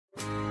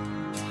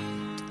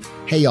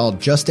Hey y'all,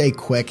 just a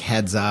quick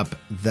heads up.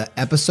 The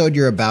episode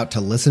you're about to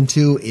listen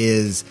to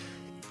is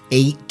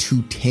 8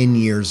 to 10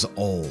 years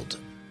old.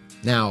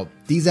 Now,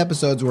 these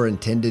episodes were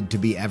intended to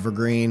be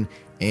evergreen,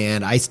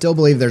 and I still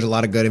believe there's a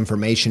lot of good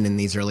information in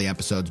these early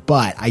episodes,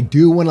 but I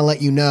do want to let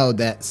you know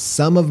that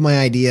some of my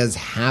ideas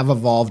have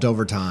evolved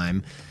over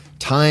time.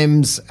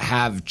 Times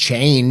have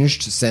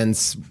changed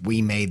since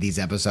we made these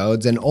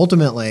episodes, and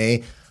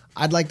ultimately,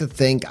 I'd like to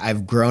think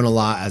I've grown a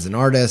lot as an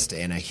artist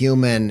and a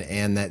human,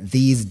 and that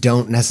these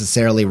don't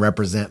necessarily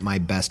represent my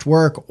best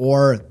work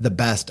or the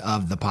best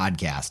of the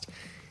podcast.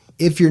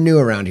 If you're new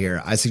around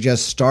here, I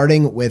suggest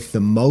starting with the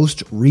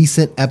most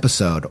recent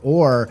episode,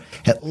 or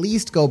at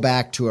least go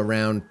back to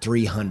around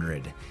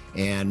 300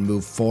 and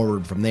move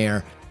forward from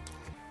there.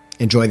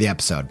 Enjoy the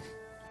episode.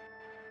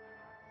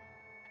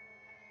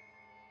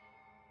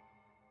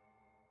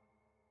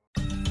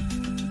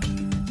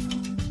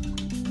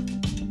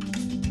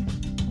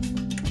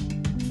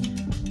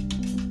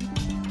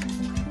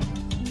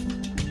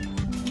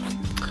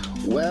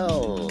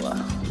 Well,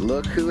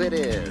 look who it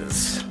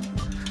is.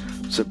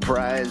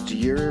 Surprised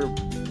you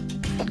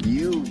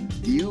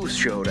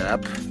showed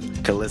up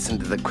to listen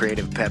to the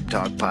Creative Pep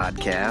Talk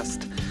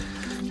podcast.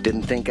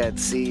 Didn't think I'd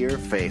see your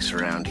face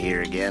around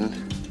here again.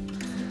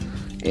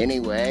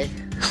 Anyway,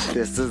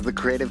 this is the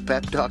Creative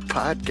Pep Talk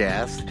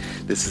podcast.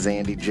 This is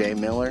Andy J.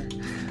 Miller.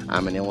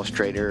 I'm an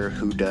illustrator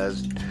who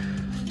does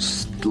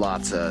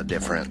lots of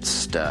different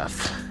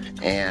stuff.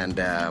 And,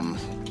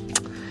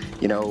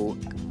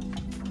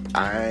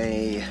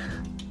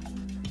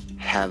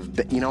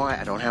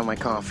 I don't have my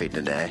coffee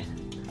today,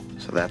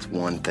 so that's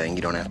one thing.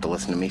 You don't have to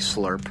listen to me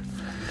slurp.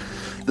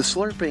 The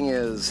slurping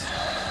is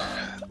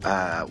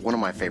one of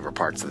my favorite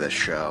parts of this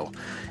show,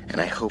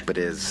 and I hope it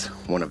is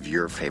one of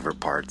your favorite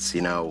parts.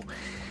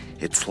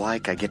 It's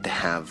like I get to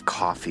have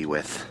coffee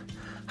with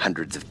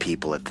hundreds of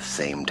people at the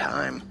same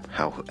time.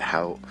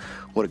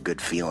 What a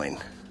good feeling.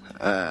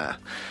 If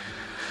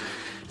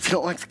you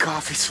don't like the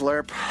coffee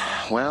slurp,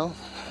 well,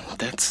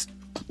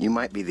 you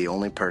might be the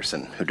only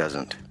person who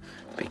doesn't,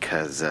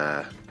 because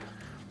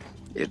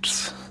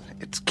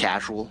it's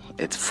casual,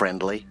 it's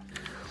friendly,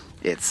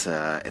 it's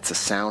a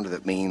sound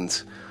that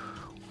means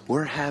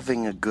we're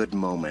having a good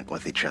moment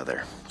with each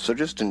other. So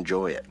just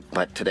enjoy it.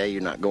 But today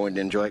you're not going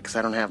to enjoy it because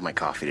I don't have my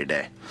coffee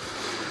today.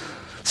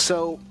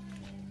 So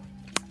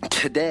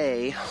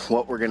today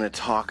what we're going to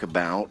talk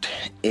about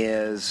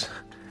is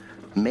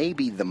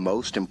maybe the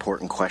most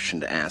important question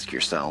to ask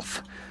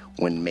yourself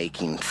when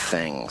making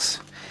things.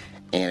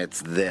 And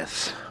it's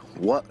this: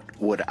 what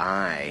would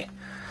I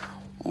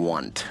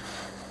want?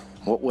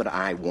 What would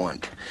I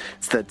want?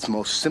 It's the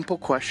most simple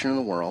question in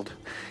the world.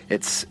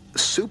 It's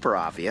super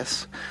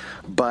obvious,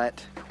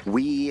 but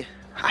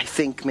I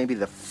think maybe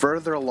the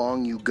further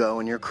along you go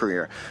in your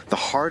career, the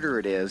harder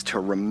it is to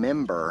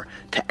remember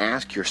to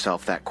ask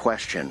yourself that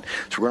question.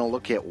 So we're going to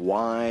look at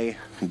why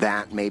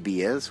that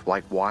maybe is.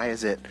 Like, why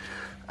is it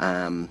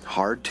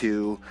hard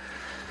to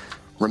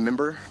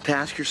remember to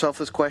ask yourself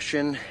this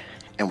question?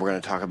 And we're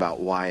going to talk about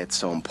why it's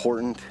so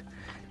important,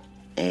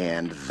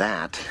 and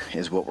that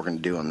is what we're going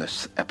to do on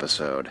this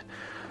episode.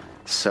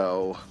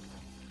 So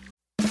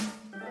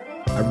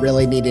I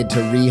really needed to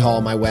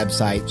rehaul my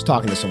website. I was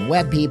talking to some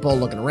web people,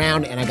 looking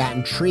around, and I got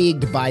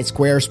intrigued by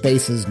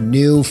Squarespace's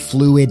new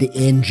Fluid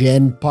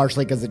engine,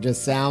 partially because it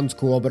just sounds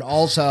cool, but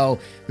also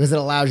because it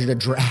allows you to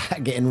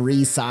drag and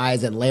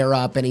resize and layer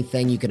up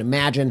anything you can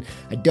imagine.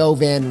 I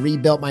dove in,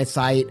 rebuilt my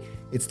site.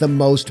 It's the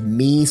most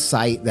me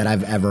site that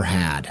I've ever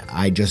had.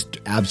 I just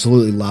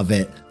absolutely love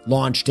it.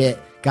 Launched it.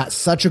 Got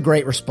such a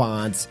great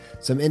response.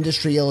 Some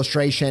industry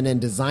illustration and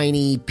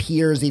designy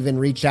peers even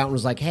reached out and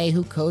was like, hey,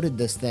 who coded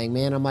this thing,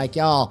 man? I'm like,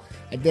 y'all,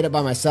 I did it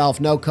by myself.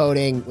 No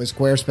coding with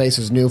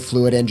Squarespace's new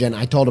Fluid engine.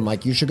 I told him,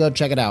 you should go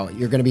check it out.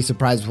 You're going to be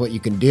surprised with what you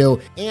can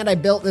do. And I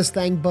built this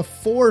thing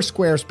before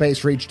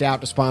Squarespace reached out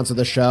to sponsor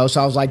the show.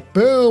 So I was like,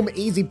 boom,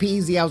 easy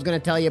peasy. I was going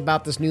to tell you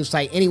about this new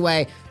site.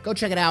 Anyway, go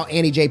check it out,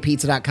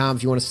 andyjpizza.com,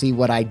 if you want to see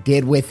what I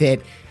did with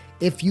it.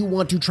 If you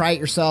want to try it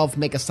yourself,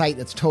 make a site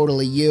that's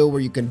totally you,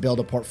 where you can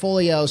build a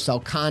portfolio, sell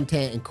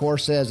content and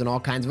courses and all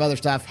kinds of other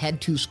stuff,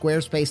 head to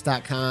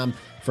squarespace.com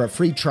for a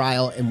free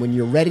trial. And when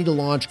you're ready to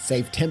launch,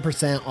 save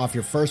 10% off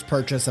your first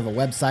purchase of a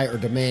website or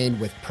domain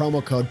with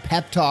promo code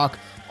PEPTALK,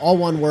 all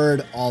one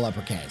word, all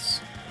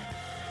uppercase.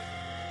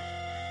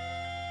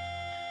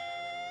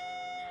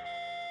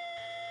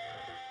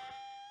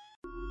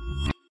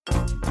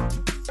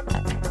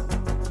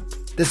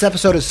 This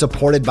episode is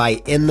supported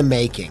by In the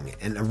Making,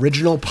 an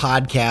original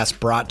podcast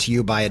brought to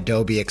you by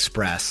Adobe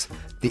Express,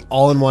 the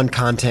all-in-one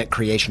content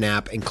creation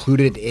app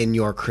included in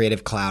your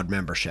Creative Cloud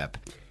membership.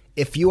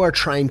 If you are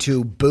trying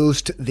to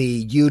boost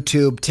the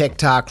YouTube,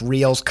 TikTok,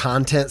 Reels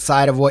content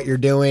side of what you're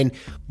doing,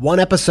 one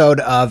episode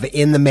of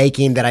In the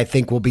Making that I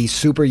think will be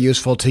super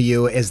useful to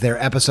you is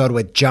their episode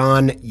with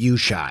John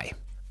Ushai.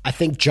 I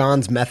think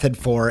John's method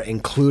for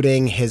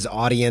including his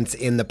audience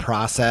in the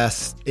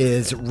process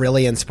is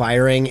really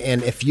inspiring.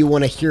 And if you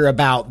want to hear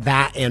about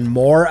that and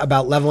more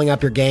about leveling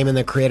up your game in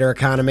the creator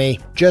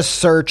economy, just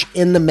search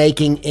In the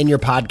Making in your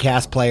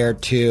podcast player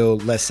to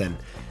listen.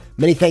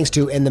 Many thanks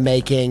to In the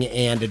Making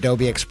and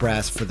Adobe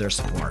Express for their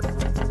support.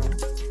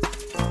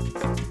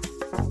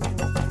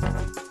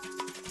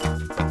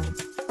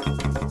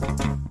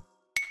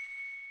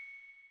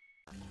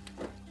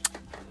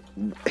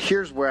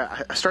 Here's where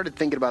I started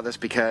thinking about this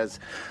because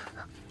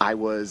I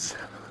was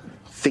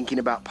thinking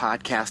about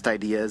podcast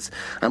ideas.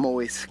 I'm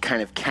always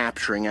kind of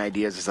capturing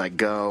ideas as I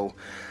go.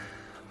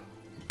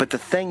 But the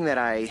thing that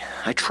I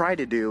try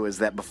to do is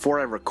that before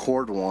I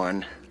record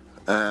one,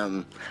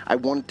 I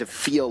want it to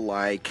feel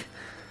like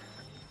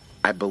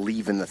I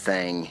believe in the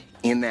thing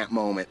in that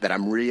moment, that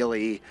I'm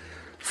really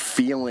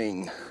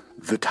feeling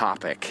the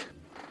topic,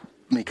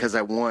 because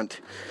I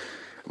want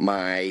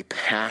my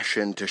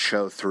passion to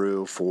show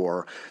through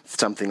for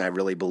something I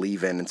really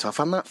believe in. And so if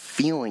I'm not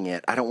feeling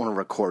it, I don't want to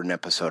record an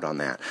episode on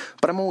that.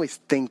 But I'm always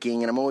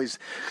thinking, and I'm always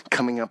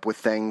coming up with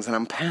things, and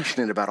I'm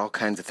passionate about all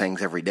kinds of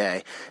things every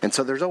day. And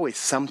so there's always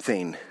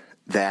something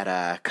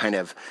that kind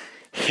of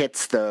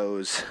hits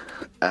those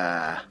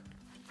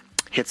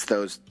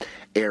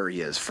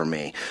areas for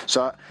me.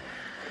 So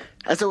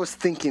as I was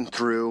thinking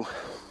through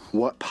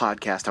what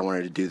podcast I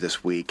wanted to do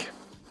this week,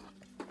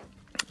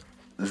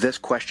 this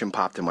question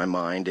popped in my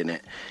mind,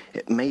 and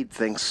it made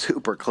things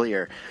super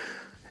clear.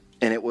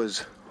 And it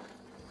was,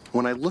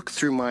 when I look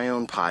through my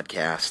own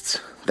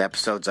podcasts, the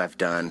episodes I've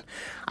done,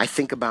 I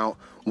think about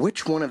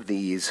which one of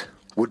these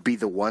would be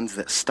the ones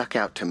that stuck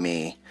out to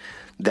me,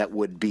 that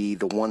would be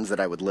the ones that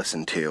I would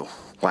listen to.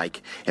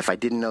 Like, if I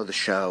didn't know the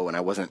show and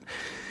I wasn't,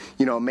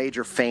 a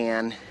major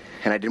fan,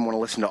 and I didn't want to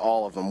listen to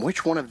all of them,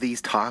 which one of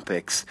these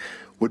topics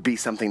would be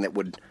something that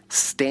would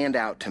stand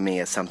out to me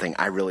as something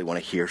I really want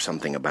to hear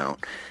something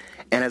about?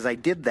 And as I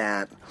did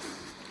that,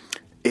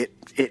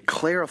 it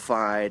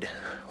clarified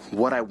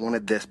what I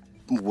wanted this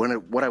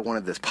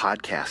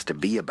podcast to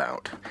be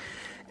about.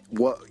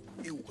 What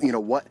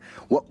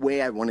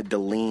way I wanted to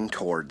lean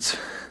towards.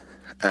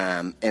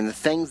 And the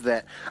things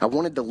that I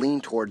wanted to lean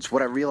towards,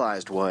 what I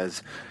realized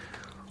was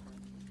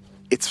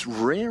it's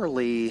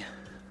rarely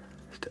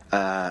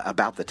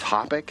about the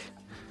topic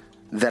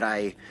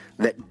that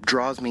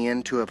draws me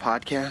into a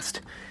podcast.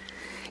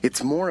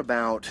 It's more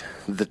about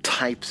the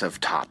types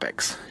of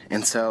topics.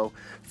 And so,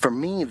 for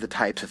me, the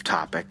types of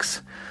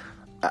topics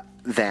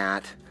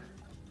that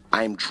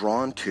I'm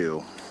drawn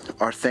to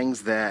are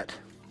things that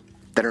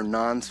are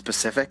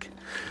non-specific.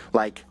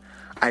 Like,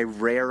 I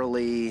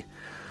rarely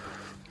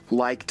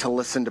like to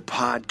listen to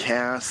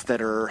podcasts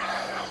that are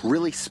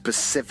really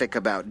specific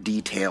about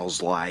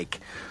details, like,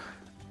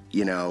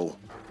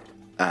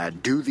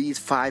 do these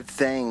 5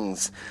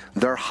 things,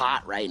 they're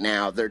hot right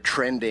now, they're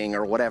trending,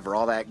 or whatever,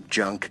 all that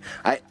junk.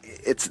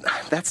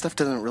 That stuff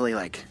doesn't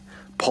really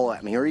pull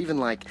at me, or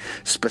even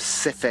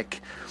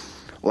specific,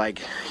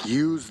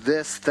 use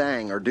this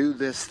thing, or do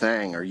this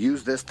thing, or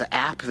use the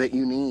app that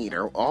you need,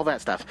 or all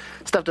that stuff.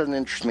 Stuff doesn't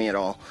interest me at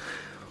all.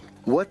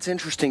 What's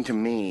interesting to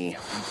me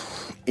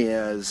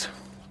is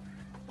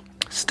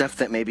stuff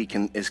that maybe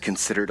is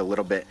considered a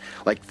little bit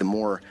like the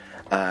more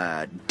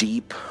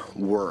deep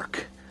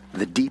work.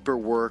 The deeper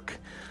work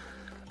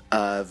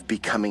of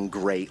becoming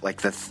great,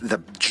 like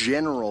the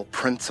general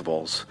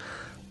principles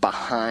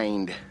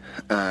behind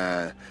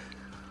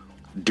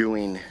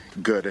doing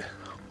good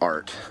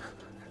art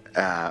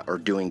or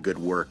doing good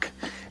work.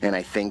 And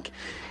I think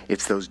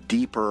it's those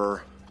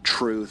deeper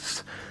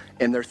truths.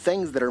 And they're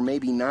things that are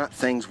maybe not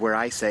things where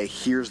I say,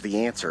 here's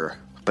the answer,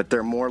 but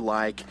they're more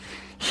like,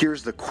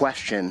 here's the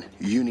question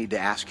you need to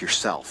ask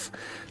yourself.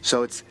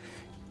 So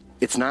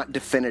it's not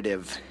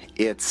definitive.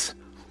 It's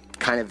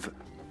kind of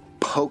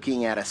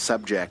poking at a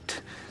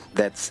subject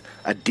that's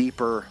a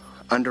deeper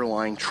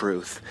underlying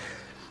truth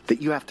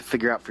that you have to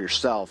figure out for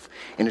yourself.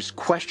 And it's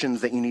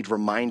questions that you need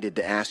reminded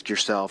to ask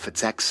yourself.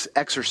 It's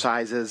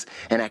exercises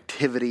and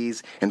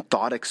activities and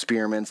thought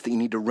experiments that you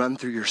need to run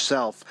through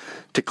yourself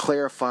to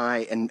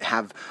clarify and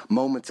have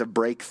moments of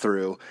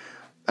breakthrough.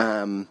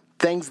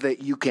 Things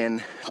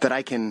that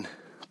I can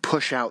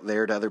push out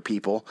there to other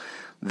people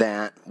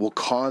that will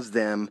cause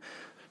them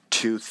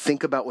to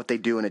think about what they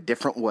do in a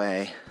different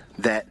way,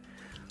 that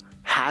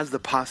has the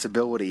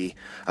possibility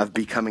of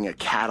becoming a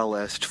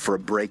catalyst for a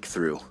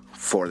breakthrough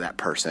for that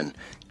person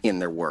in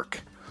their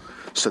work.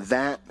 So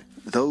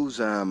those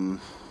are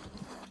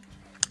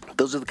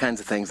the kinds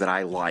of things that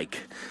I like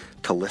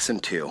to listen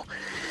to.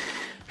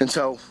 And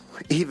so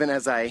even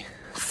as I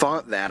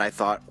thought,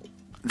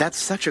 that's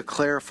such a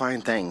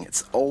clarifying thing.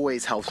 It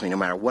always helps me, no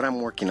matter what I'm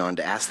working on,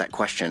 to ask that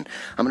question.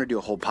 I'm going to do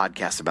a whole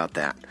podcast about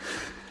that.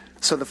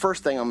 So the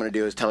first thing I'm going to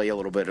do is tell you a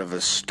little bit of a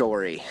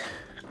story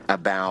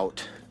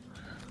about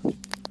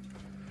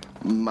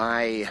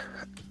my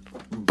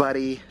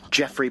buddy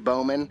Jeffrey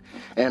Bowman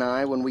and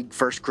I, when we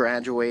first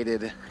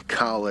graduated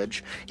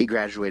college. He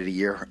graduated a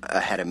year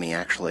ahead of me,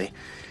 actually.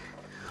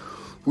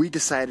 We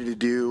decided to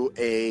do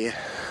a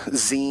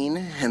zine,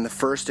 and the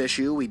first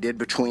issue we did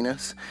between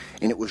us,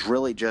 and it was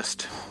really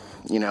just,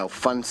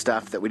 fun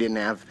stuff that we didn't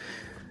have,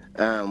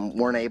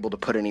 weren't able to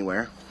put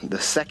anywhere. The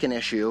second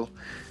issue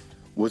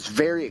was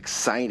very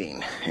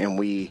exciting, and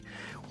we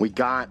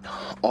got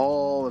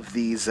all of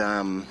these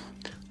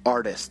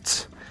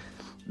artists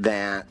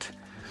that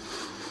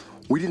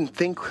we didn't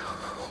think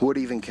would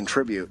even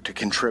contribute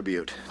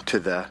to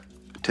the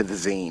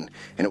zine,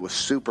 and it was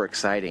super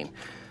exciting.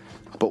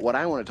 But what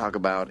I want to talk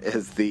about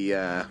is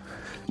the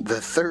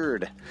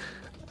third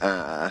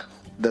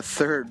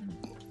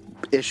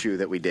issue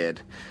that we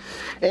did.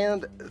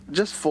 And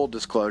just full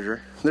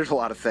disclosure, there's a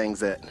lot of things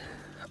that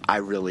I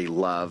really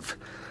love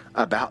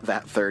about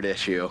that third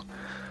issue.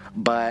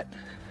 But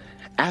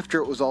after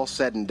it was all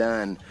said and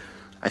done,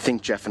 I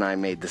think Jeff and I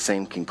made the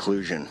same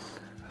conclusion.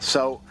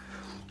 So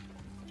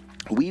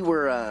we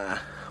were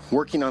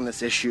working on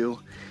this issue,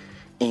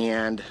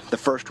 and the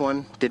first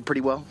one did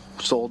pretty well,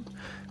 sold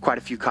quite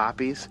a few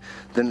copies.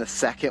 Then the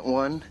second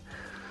one,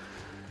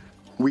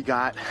 we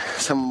got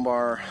some of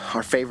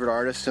our favorite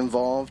artists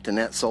involved, and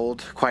that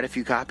sold quite a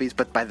few copies.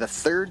 But by the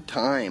third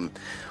time,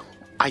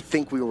 I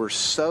think we were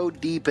so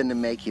deep into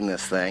making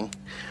this thing.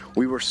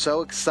 We were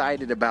so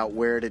excited about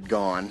where it had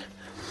gone.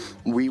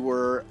 We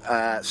were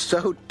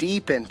so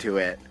deep into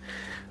it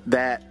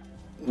that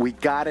we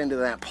got into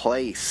that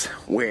place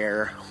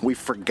where we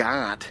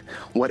forgot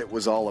what it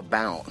was all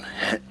about.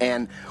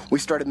 And we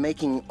started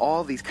making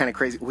all these kind of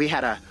crazy... We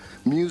had a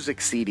music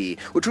CD,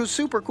 which was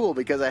super cool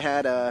because I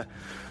had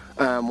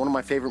one of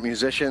my favorite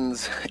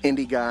musicians,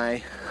 indie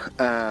guy,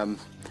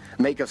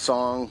 make a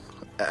song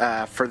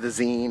for the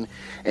zine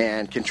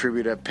and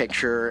contribute a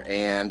picture.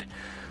 And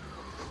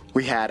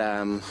we had,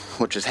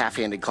 which is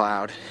Half-Handed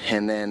Cloud.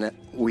 And then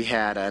we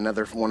had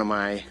another one of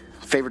my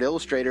favorite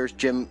illustrators,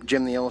 Jim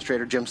the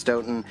illustrator, Jim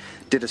Stoughton,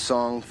 did a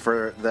song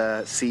for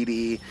the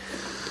CD,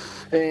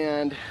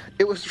 and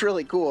it was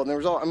really cool. And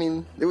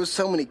there was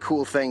so many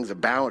cool things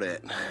about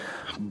it.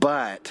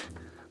 But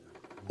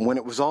when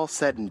it was all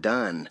said and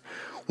done,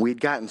 we'd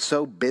gotten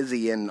so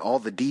busy in all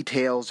the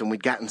details, and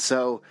we'd gotten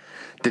so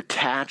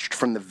detached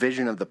from the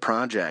vision of the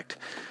project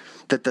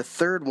that the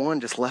third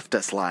one just left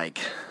us like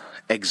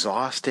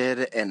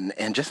exhausted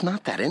and just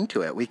not that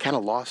into it. We kind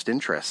of lost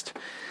interest.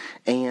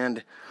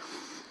 And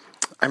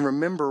I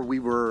remember we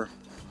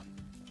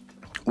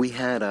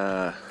had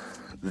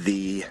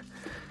we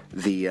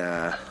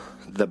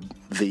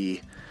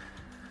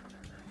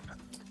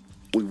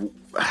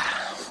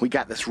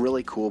got this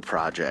really cool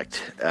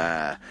project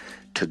to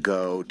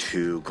go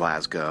to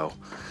Glasgow,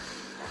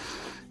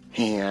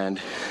 and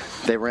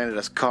they rented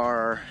us a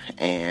car,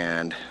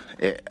 and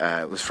it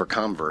was for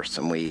Converse,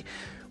 and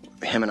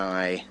him and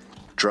I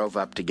drove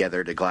up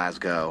together to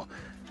Glasgow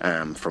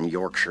from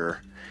Yorkshire.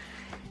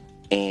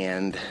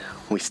 And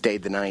we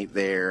stayed the night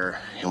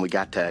there, and we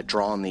got to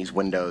draw on these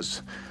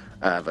windows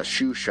of a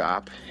shoe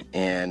shop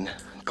in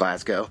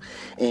Glasgow.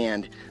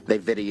 And they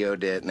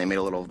videoed it, and they made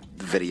a little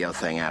video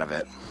thing out of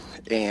it.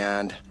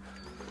 And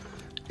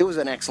it was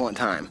an excellent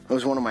time. It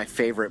was one of my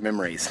favorite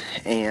memories.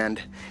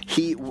 And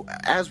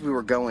as we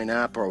were going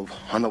up or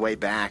on the way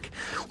back,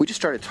 we just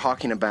started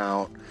talking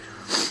about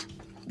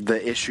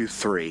the issue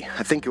 3.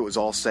 I think it was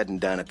all said and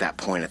done at that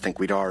point. I think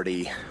we'd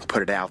already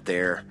put it out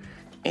there,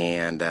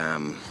 and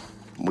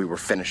we were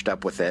finished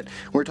up with it.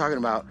 We were talking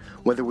about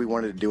whether we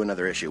wanted to do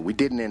another issue. We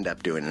didn't end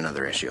up doing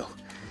another issue.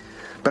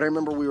 But I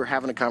remember we were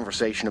having a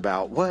conversation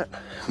about what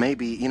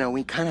maybe,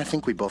 we kind of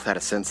think we both had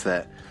a sense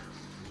that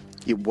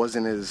it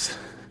wasn't as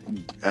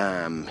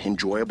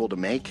enjoyable to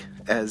make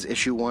as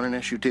issue 1 and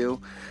issue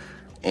 2.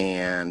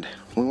 And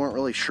we weren't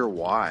really sure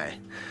why.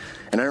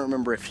 And I don't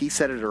remember if he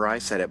said it or I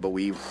said it, but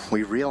we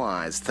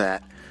realized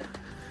that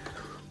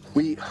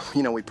we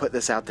put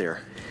this out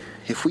there.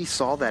 If we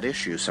saw that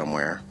issue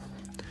somewhere,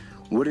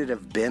 would it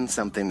have been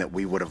something that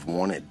we would have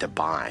wanted to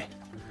buy?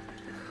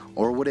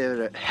 Or would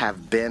it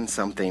have been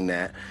something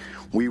that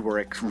we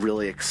were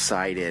really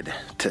excited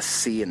to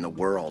see in the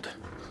world?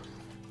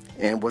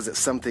 And was it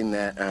something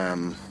that,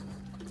 and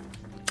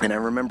I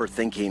remember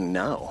thinking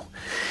no.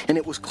 And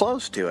it was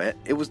close to it.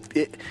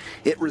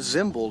 It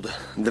resembled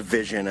the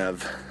vision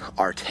of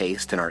our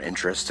taste and our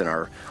interest and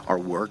our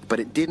work, but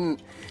it didn't,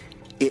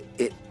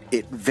 it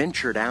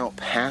ventured out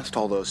past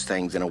all those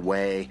things in a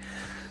way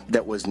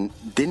that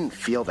didn't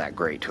feel that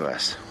great to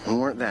us. We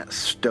weren't that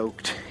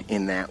stoked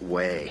in that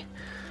way.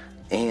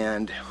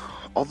 And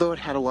although it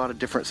had a lot of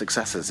different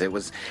successes, it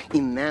was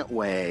in that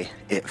way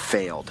it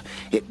failed.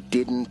 It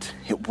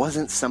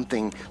wasn't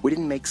something, we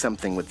didn't make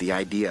something with the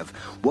idea of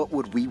what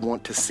would we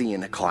want to see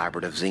in a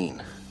collaborative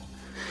zine.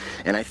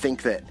 And I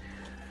think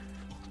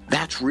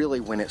that's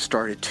really when it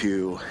started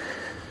to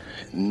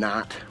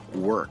not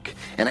work.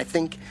 And I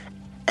think,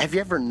 have you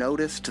ever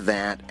noticed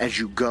that as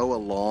you go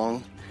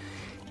along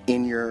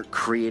in your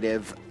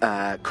creative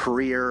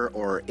career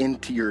or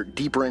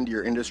deeper into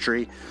your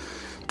industry,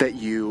 that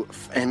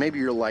and maybe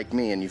you're like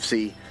me and you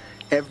see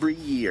every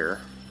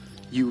year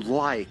you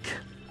like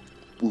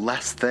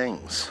less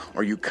things,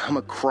 or you come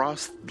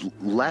across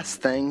less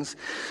things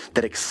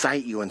that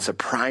excite you and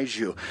surprise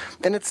you.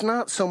 And it's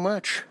not so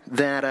much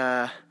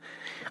that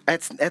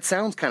it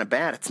sounds kind of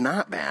bad. It's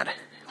not bad,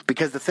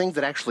 because the things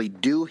that actually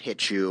do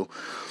hit you,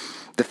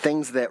 the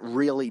things that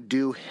really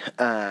do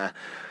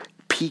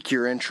pique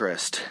your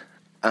interest,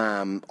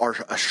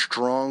 are a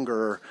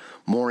stronger,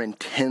 more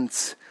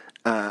intense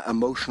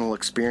emotional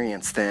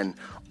experience than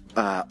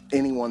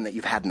anyone that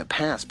you've had in the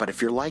past. But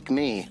if you're like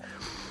me,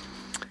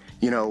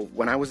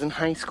 when I was in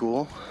high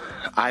school,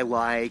 I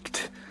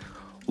liked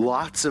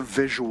lots of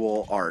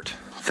visual art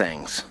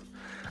things.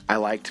 I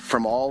liked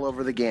from all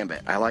over the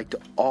gambit. I liked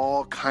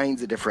all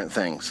kinds of different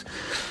things.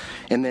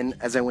 And then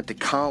as I went to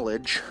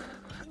college,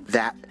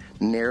 that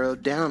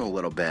narrowed down a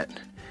little bit.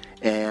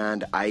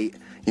 And I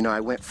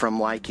went from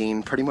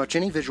liking pretty much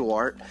any visual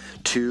art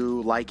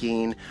to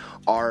liking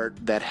art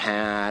that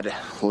had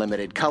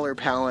limited color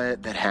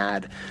palette, that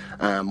had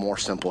more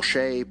simple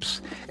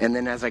shapes. And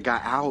then as I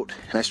got out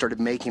and I started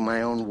making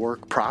my own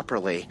work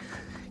properly,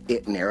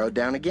 it narrowed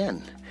down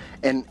again.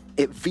 And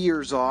it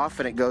veers off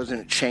and it goes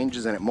and it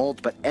changes and it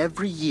molds. But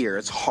every year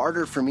it's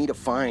harder for me to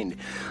find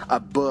a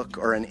book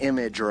or an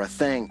image or a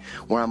thing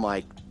where I'm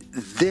like,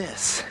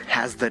 this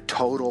has the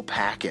total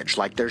package.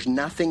 Like, there's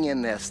nothing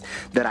in this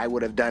that I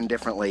would have done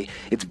differently.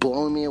 It's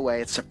blowing me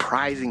away. It's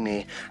surprising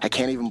me. I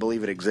can't even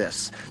believe it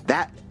exists.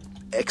 That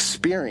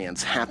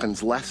experience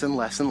happens less and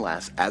less and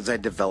less as I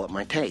develop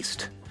my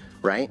taste,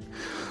 right?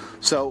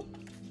 So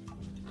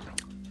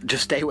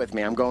just stay with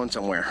me. I'm going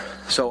somewhere.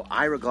 So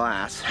Ira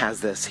Glass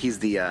has this. He's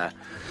the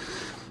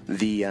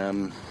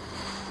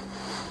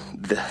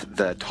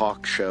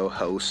talk show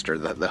host, or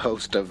the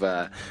host of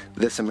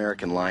This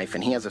American Life,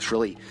 and he has this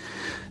really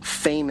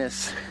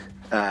famous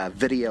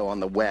video on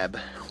the web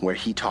where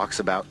he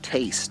talks about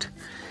taste.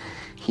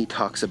 He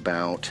talks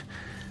about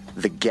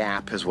the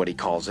gap, is what he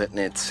calls it, and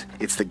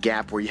it's the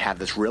gap where you have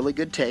this really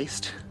good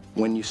taste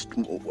when you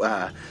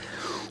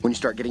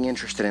start getting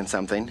interested in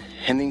something,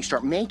 and then you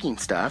start making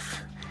stuff,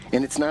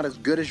 and it's not as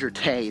good as your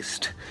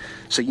taste,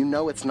 so you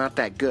know it's not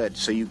that good,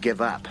 so you give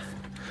up.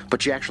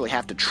 But you actually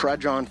have to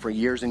trudge on for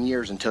years and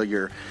years until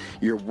your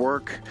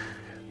work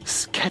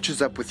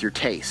catches up with your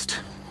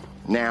taste.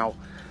 Now,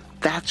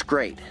 that's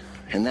great,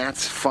 and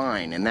that's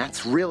fine, and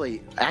that's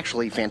really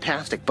actually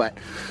fantastic, but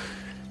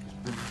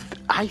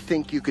I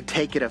think you could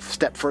take it a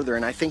step further,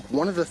 and I think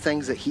one of the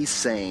things that he's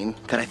saying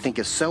that I think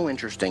is so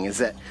interesting is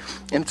that,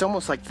 and it's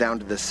almost like down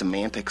to the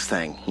semantics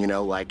thing,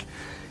 like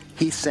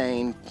he's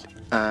saying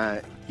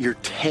your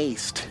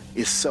taste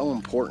is so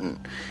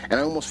important, and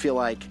I almost feel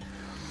like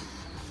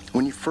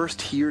when you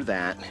first hear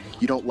that,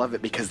 you don't love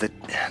it because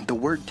the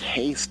word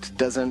taste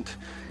doesn't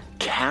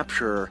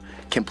capture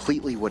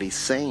completely what he's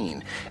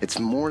saying. It's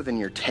more than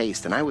your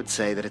taste, and I would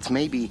say that it's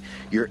maybe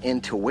your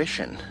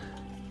intuition.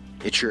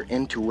 It's your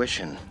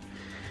intuition.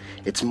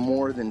 It's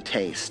more than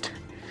taste.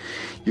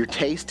 Your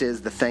taste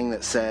is the thing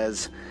that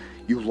says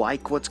you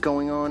like what's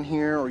going on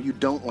here or you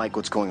don't like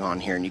what's going on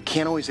here, and you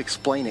can't always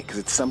explain it because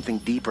it's something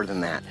deeper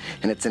than that,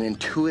 and it's an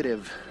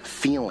intuitive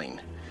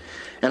feeling.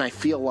 And I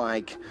feel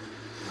like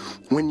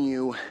when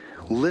you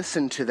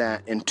listen to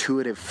that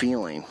intuitive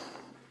feeling,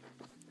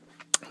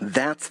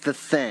 that's the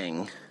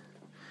thing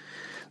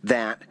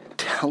that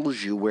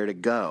tells you where to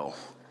go.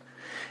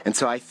 And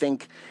so I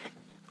think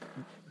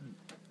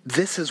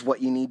this is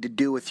what you need to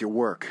do with your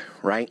work,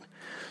 right?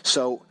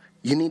 So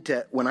you need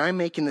to, when I'm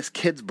making this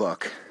kid's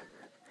book,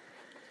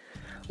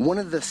 one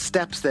of the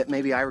steps that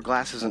maybe Ira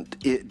Glass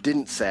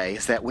didn't say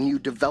is that when you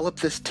develop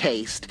this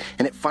taste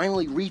and it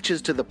finally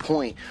reaches to the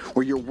point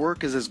where your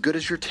work is as good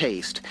as your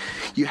taste,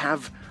 you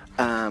have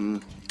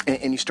and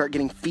you start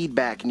getting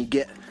feedback and you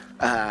get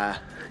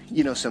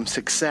some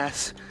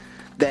success,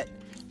 that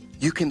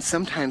you can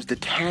sometimes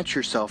detach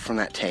yourself from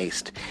that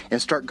taste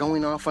and start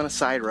going off on a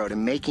side road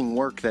and making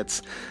work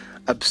that's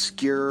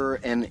obscure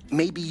and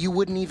maybe you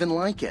wouldn't even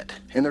like it.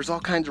 And there's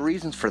all kinds of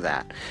reasons for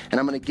that, and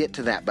I'm going to get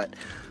to that, but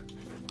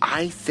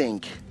I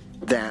think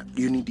that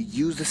you need to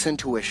use this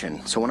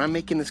intuition. So when I'm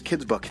making this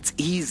kid's book, it's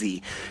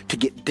easy to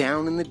get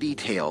down in the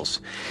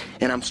details,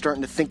 and I'm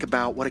starting to think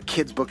about what a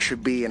kid's book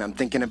should be, and I'm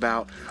thinking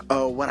about,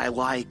 what I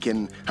like,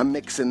 and I'm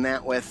mixing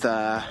that with,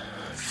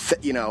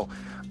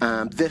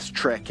 this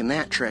trick and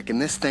that trick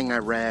and this thing I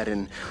read,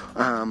 and,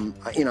 I'm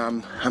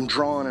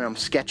drawing and I'm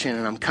sketching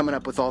and I'm coming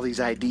up with all these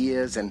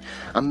ideas, and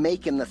I'm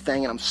making the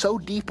thing, and I'm so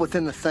deep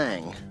within the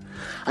thing,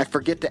 I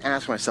forget to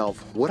ask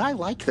myself, would I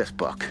like this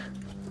book?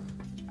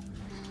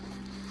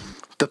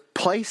 The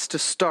place to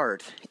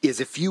start is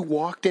if you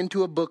walked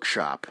into a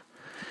bookshop,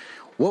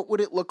 what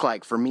would it look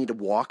like for me to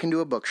walk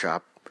into a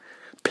bookshop,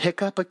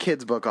 pick up a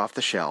kid's book off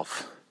the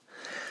shelf,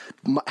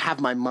 have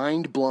my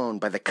mind blown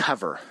by the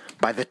cover,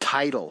 by the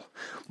title,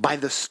 by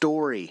the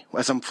story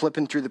as I'm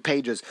flipping through the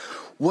pages?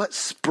 What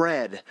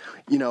spread,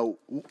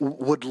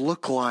 would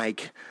look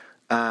like,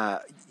 when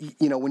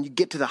you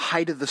get to the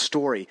height of the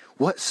story,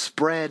 what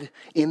spread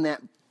in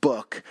that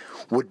book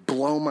would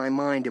blow my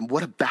mind, and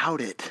what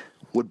about it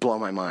would blow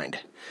my mind?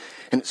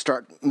 And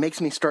it makes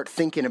me start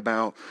thinking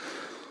about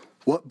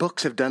what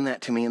books have done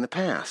that to me in the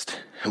past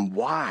and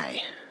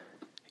why.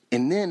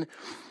 And then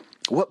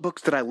what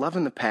books did I love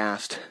in the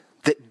past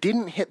that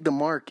didn't hit the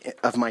mark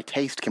of my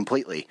taste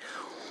completely?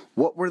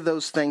 What were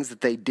those things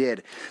that they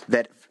did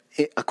that,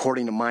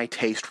 according to my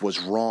taste, was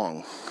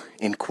wrong,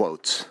 in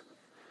quotes?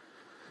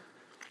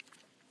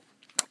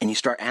 And you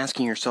start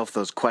asking yourself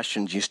those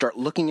questions. You start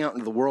looking out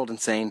into the world and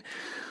saying,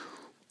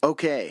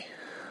 okay,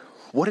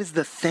 What is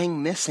the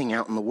thing missing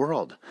out in the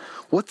world?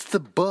 What's the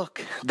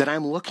book that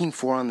I'm looking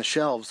for on the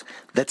shelves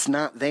that's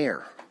not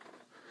there?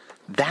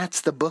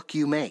 That's the book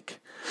you make.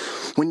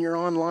 When you're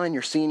online,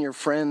 you're seeing your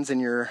friends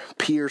and your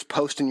peers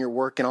posting your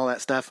work and all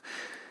that stuff.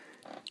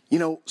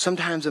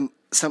 Sometimes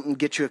something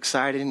gets you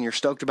excited and you're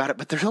stoked about it,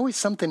 but there's always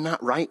something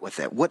not right with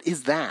it. What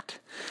is that?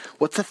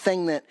 What's the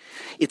thing that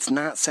it's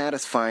not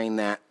satisfying,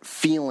 that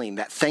feeling,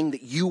 that thing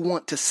that you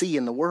want to see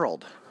in the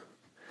world?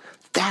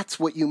 That's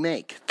what you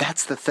make.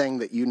 That's the thing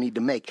that you need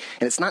to make.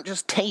 And it's not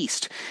just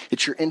taste.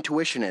 It's your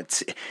intuition.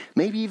 It's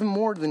maybe even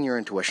more than your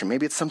intuition.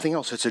 Maybe it's something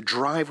else. It's a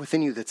drive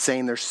within you that's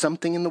saying there's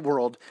something in the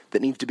world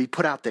that needs to be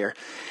put out there.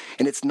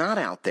 And it's not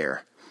out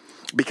there.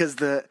 Because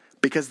the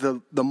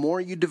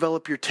more you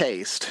develop your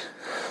taste,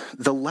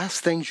 the less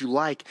things you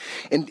like.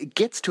 And it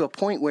gets to a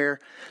point where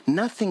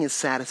nothing is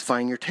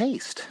satisfying your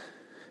taste.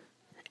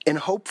 And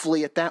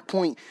hopefully at that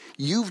point,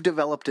 you've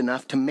developed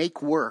enough to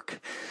make work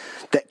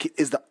that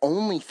is the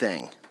only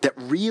thing that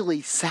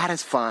really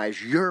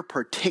satisfies your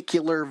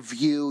particular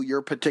view,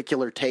 your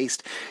particular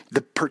taste,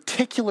 the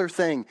particular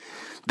thing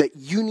that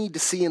you need to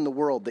see in the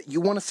world, that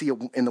you want to see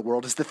in the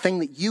world, is the thing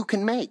that you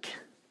can make.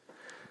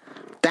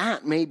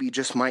 That maybe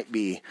just might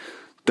be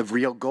the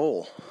real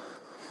goal.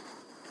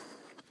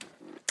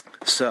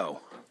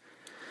 So,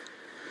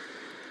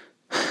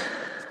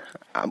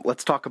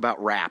 let's talk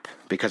about rap,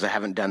 because I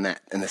haven't done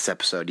that in this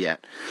episode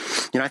yet.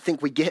 I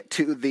think we get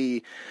to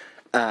the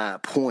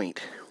point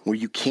where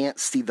you can't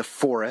see the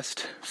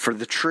forest for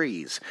the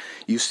trees.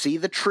 You see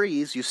the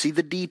trees, you see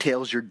the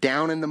details, you're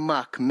down in the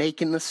muck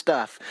making the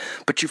stuff,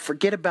 but you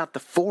forget about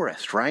the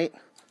forest, right?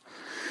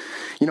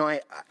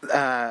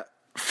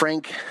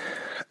 Frank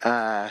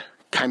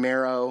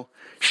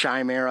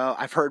Chimero,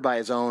 I've heard by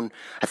his own,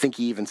 I think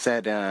he even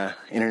said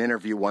in an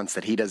interview once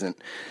that he doesn't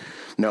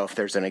know if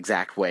there's an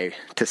exact way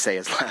to say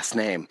his last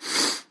name.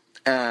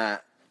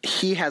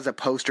 He has a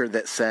poster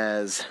that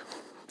says,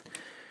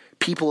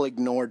 "People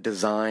ignore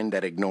design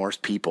that ignores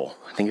people."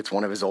 I think it's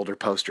one of his older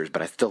posters,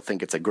 but I still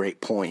think it's a great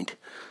point.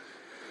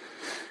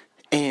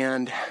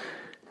 And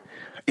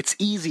it's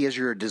easy as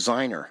you're a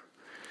designer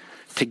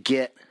to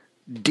get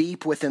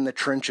deep within the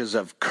trenches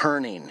of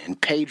kerning and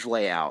page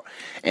layout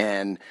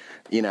and,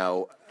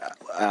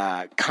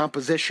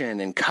 composition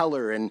and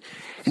color. And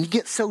you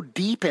get so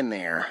deep in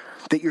there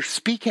that you're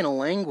speaking a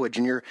language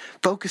and you're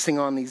focusing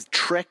on these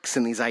tricks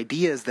and these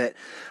ideas that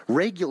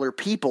regular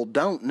people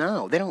don't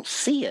know. They don't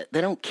see it.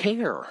 They don't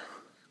care.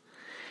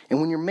 And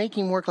when you're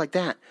making work like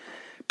that,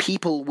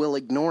 people will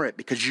ignore it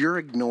because you're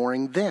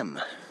ignoring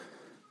them.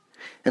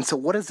 And so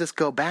what does this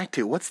go back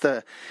to? What's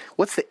the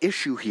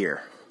issue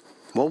here?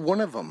 Well, one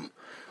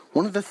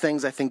of the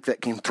things I think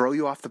that can throw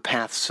you off the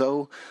path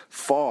so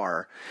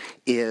far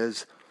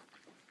is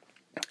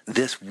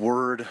this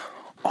word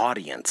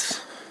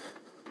audience.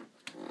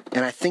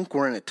 And I think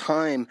we're in a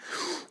time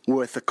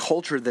with a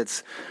culture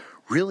that's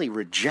really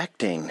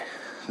rejecting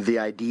the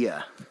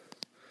idea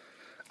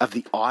of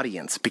the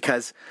audience,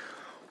 because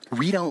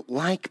we don't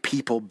like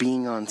people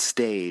being on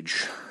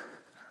stage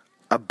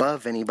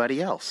above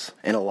anybody else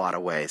in a lot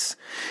of ways.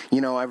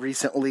 I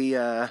recently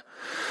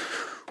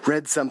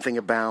read something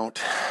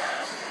about,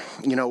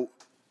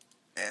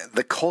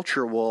 the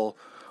culture will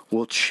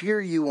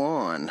cheer you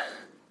on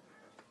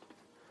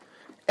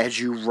as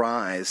you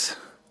rise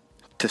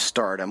to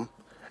stardom,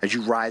 as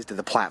you rise to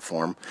the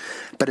platform.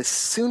 But as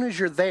soon as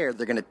you're there,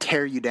 they're going to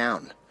tear you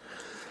down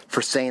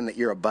for saying that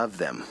you're above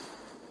them.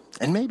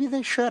 And maybe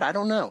they should. I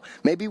don't know.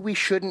 Maybe we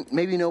shouldn't.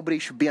 Maybe nobody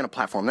should be on a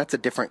platform. That's a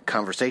different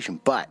conversation.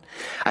 But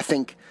I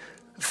think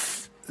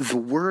the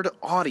word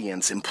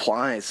audience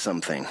implies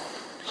something.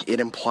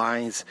 It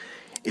implies,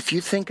 if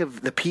you think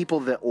of the people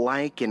that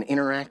like and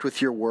interact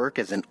with your work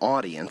as an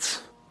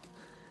audience,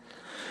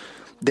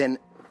 then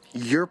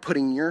you're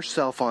putting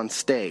yourself on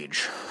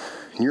stage.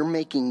 You're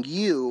making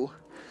you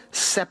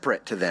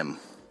separate to them.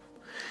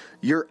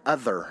 You're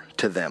other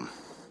to them.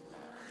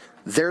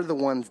 They're the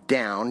ones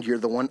down, you're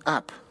the one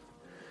up.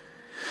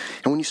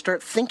 And when you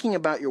start thinking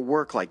about your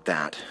work like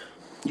that,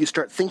 you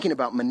start thinking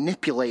about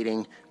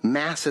manipulating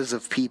masses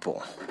of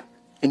people.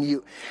 And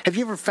have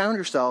you ever found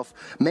yourself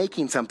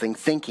making something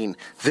thinking,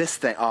 this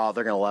thing, oh,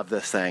 they're going to love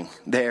this thing.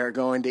 They're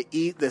going to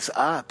eat this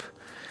up.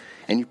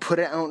 And you put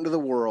it out into the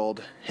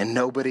world and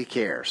nobody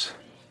cares.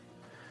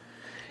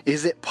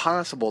 Is it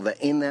possible that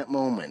in that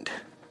moment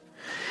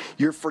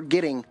you're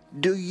forgetting,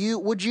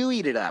 would you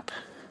eat it up?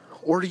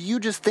 Or do you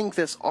just think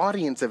this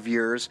audience of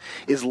yours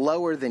is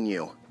lower than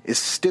you, is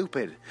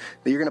stupid,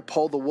 that you're going to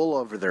pull the wool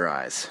over their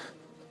eyes?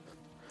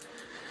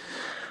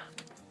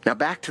 Now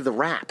back to the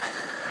rap.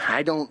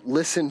 I don't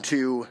listen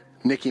to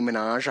Nicki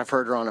Minaj. I've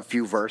heard her on a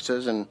few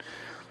verses, and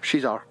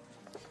she's all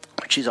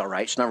right. She's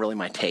not really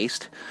my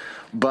taste,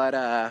 but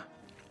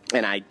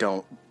and I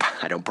don't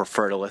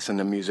prefer to listen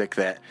to music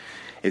that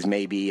is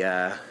maybe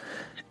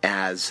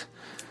as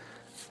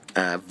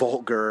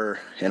vulgar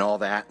and all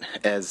that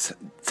as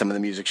some of the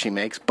music she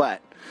makes.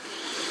 But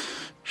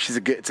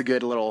it's a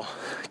good little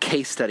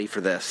case study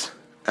for this.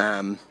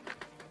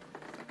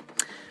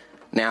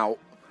 Now,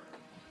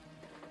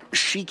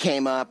 she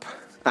came up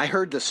I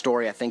heard this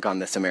story, I think, on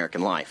This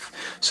American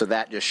Life. So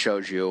that just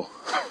shows you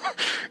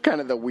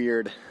kind of the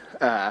weird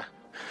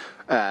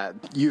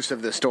use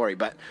of the story.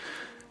 But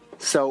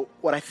so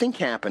what I think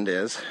happened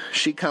is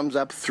she comes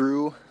up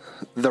through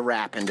the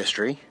rap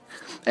industry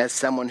as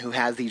someone who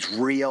has these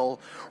real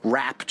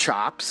rap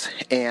chops,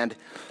 and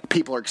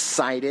people are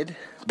excited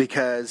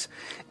because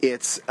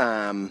it's,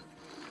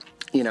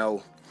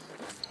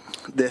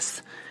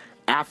 this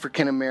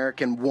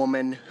African-American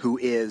woman who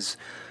is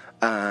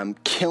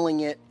killing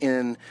it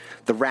in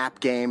the rap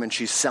game, and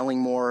she's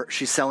selling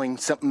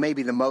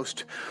maybe the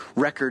most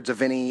records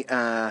of any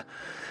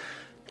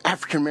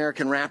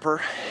African-American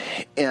rapper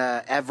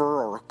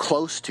ever or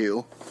close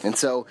to. And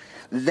so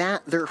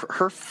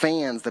her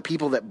fans, the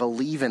people that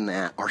believe in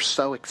that, are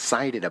so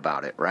excited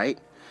about it, right?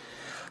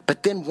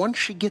 But then once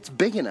she gets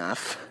big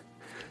enough,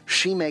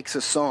 she makes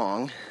a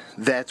song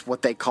that's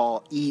what they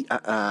call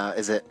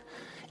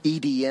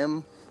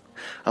EDM,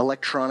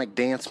 electronic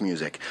dance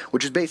music,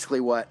 which is basically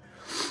what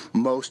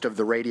most of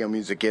the radio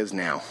music is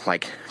now.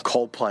 Like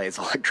Coldplay is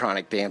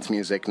electronic dance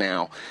music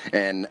now,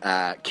 and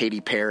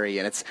Katy Perry,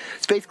 and it's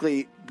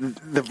basically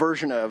the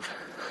version of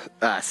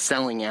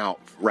selling out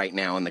right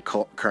now in the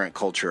current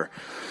culture.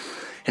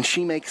 And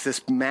she makes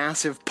this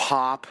massive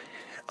pop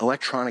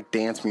electronic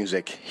dance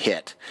music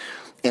hit.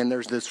 And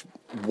there's this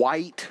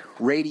white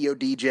radio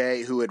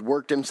DJ who had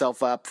worked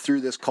himself up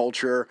through this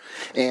culture,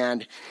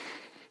 and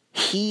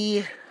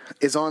he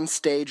is on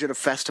stage at a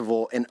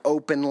festival and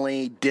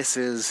openly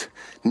disses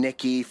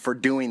Nicki for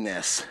doing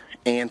this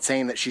and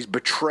saying that she's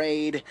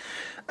betrayed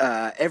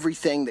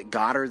everything that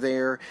got her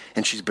there,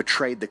 and she's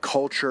betrayed the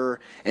culture,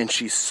 and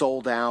she's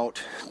sold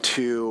out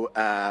to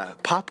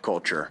pop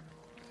culture.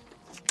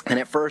 And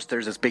at first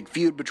there's this big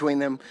feud between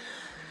them.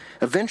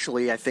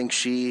 Eventually I think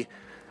she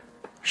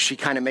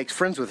kind of makes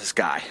friends with this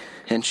guy,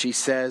 and she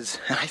says,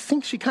 and I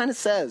think she kind of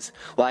says,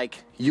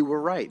 like, you were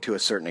right to a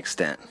certain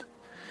extent.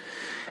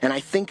 And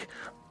I think,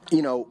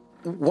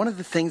 one of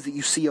the things that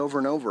you see over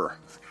and over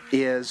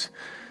is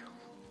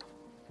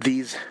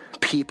these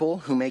people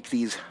who make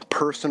these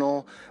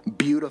personal,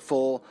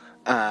 beautiful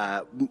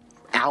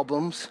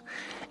albums,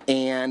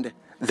 and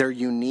they're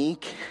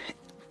unique,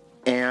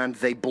 and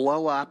they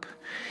blow up,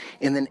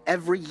 and then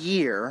every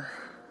year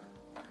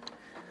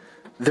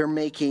they're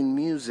making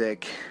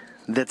music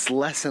that's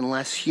less and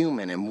less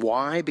human. And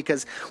why?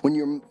 Because when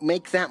you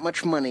make that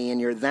much money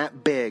and you're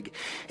that big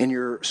and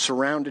you're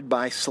surrounded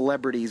by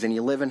celebrities and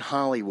you live in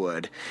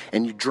Hollywood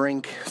and you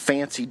drink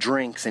fancy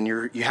drinks and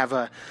you have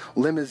a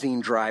limousine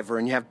driver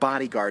and you have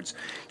bodyguards,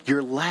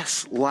 you're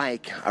less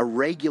like a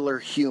regular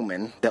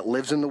human that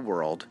lives in the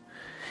world,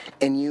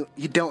 and you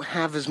don't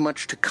have as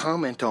much to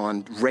comment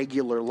on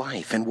regular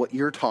life, and what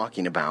you're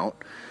talking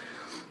about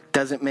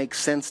doesn't make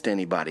sense to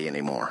anybody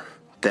anymore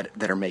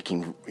that are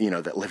making,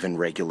 that live in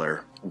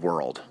regular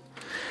world.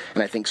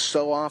 And I think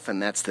so often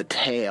that's the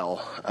tale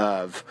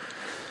of,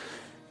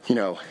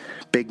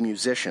 big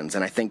musicians.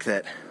 And I think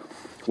that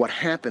what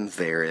happens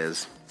there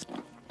is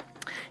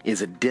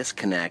a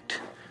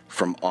disconnect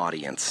from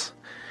audience.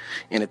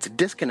 And it's a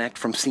disconnect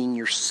from seeing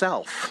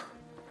yourself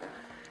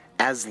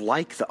as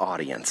like the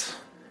audience.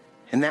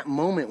 In that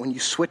moment when you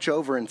switch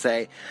over and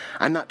say,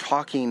 I'm not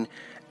talking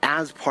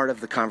as part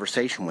of the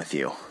conversation with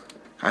you,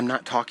 I'm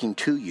not talking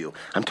to you,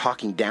 I'm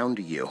talking down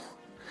to you.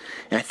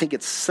 And I think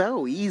it's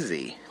so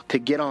easy to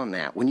get on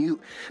that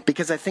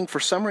because I think for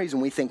some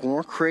reason we think when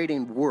we're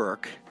creating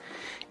work,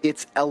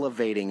 it's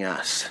elevating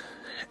us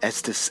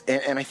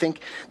and I think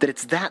that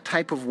it's that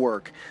type of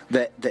work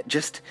that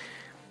just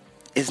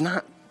is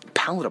not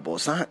palatable.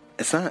 It's not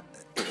that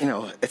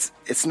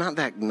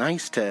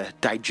nice to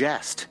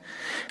digest.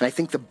 And I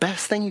think the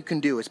best thing you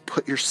can do is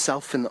put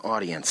yourself in the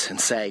audience and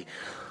say,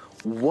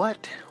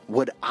 what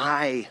would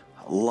I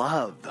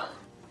love?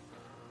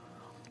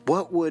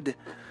 What would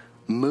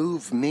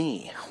move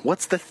me?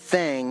 What's the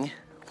thing?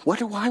 What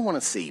do I want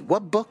to see?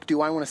 What book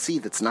do I want to see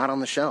that's not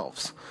on the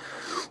shelves?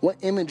 What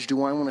image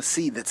do I want to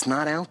see that's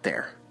not out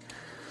there?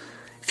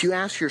 If you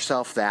ask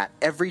yourself that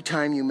every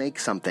time you make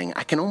something,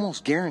 I can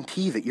almost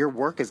guarantee that your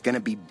work is going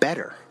to be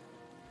better.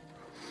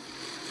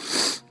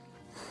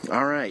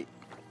 All right.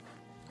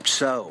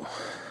 So,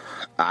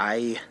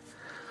 I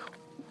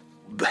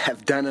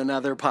have done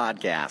another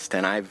podcast,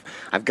 and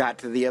I've got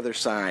to the other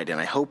side, and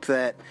I hope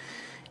that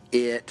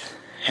it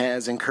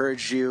has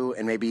encouraged you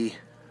and maybe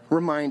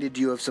reminded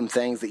you of some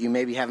things that you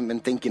maybe haven't been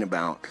thinking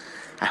about.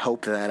 I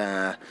hope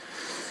that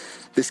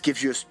this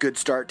gives you a good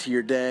start to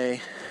your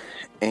day,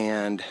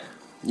 and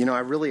I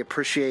really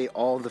appreciate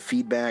all the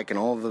feedback and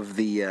all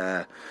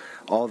the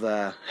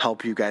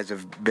help you guys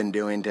have been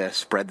doing to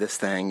spread this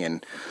thing,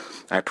 and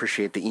I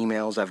appreciate the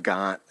emails I've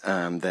got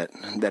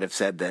that have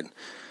said that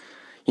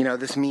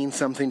this means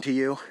something to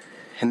you,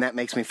 and that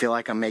makes me feel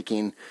like I'm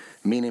making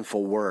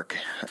meaningful work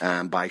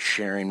by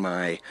sharing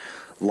my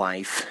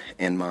life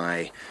and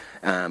my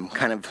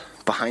kind of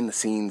behind the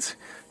scenes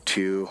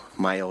to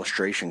my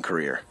illustration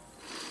career.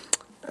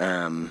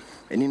 And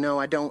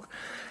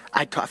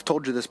I've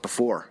told you this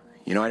before.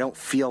 I don't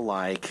feel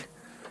like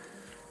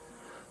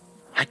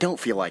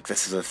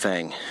this is a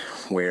thing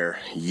where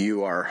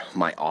you are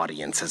my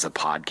audience as a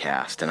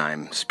podcast and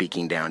I'm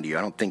speaking down to you.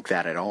 I don't think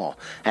that at all.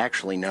 I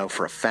actually know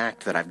for a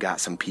fact that I've got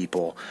some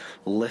people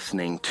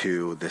listening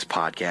to this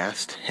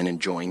podcast and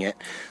enjoying it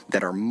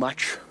that are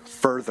much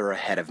further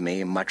ahead of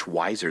me and much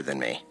wiser than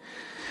me.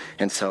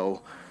 And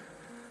so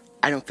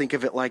I don't think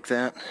of it like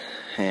that,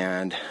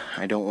 and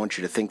I don't want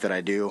you to think that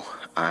I do.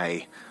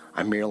 I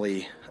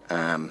merely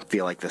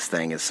feel like this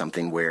thing is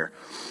something where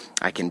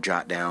I can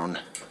jot down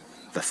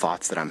the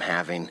thoughts that I'm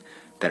having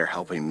that are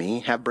helping me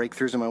have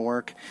breakthroughs in my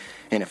work.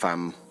 And if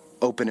I'm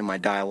open in my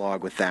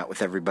dialogue with that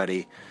with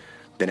everybody,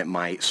 then it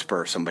might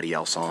spur somebody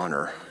else on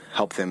or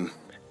help them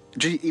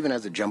even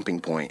as a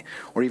jumping point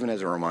or even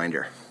as a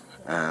reminder.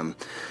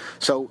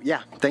 So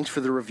yeah, thanks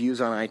for the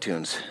reviews on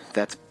iTunes.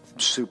 That's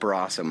super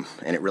awesome,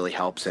 and it really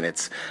helps. And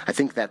I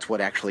think that's what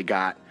actually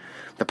got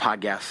the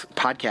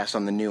podcast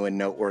on the new and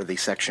noteworthy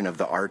section of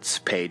the arts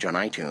page on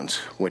iTunes,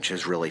 which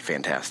is really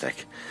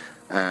fantastic.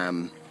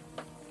 And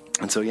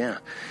so, yeah,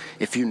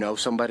 if you know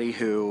somebody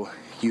who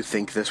you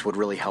think this would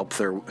really help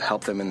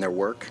them in their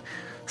work,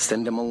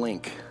 send them a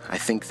link. I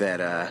think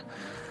that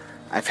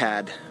I've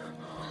had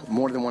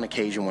more than one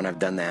occasion when I've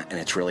done that,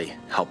 and it's really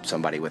helped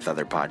somebody with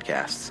other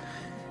podcasts.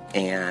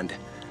 And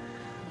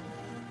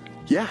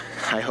yeah,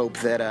 I hope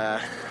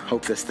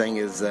this thing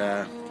is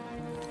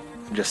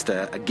just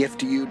a gift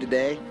to you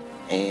today,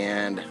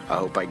 and I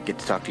hope I get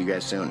to talk to you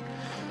guys soon.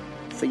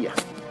 See ya.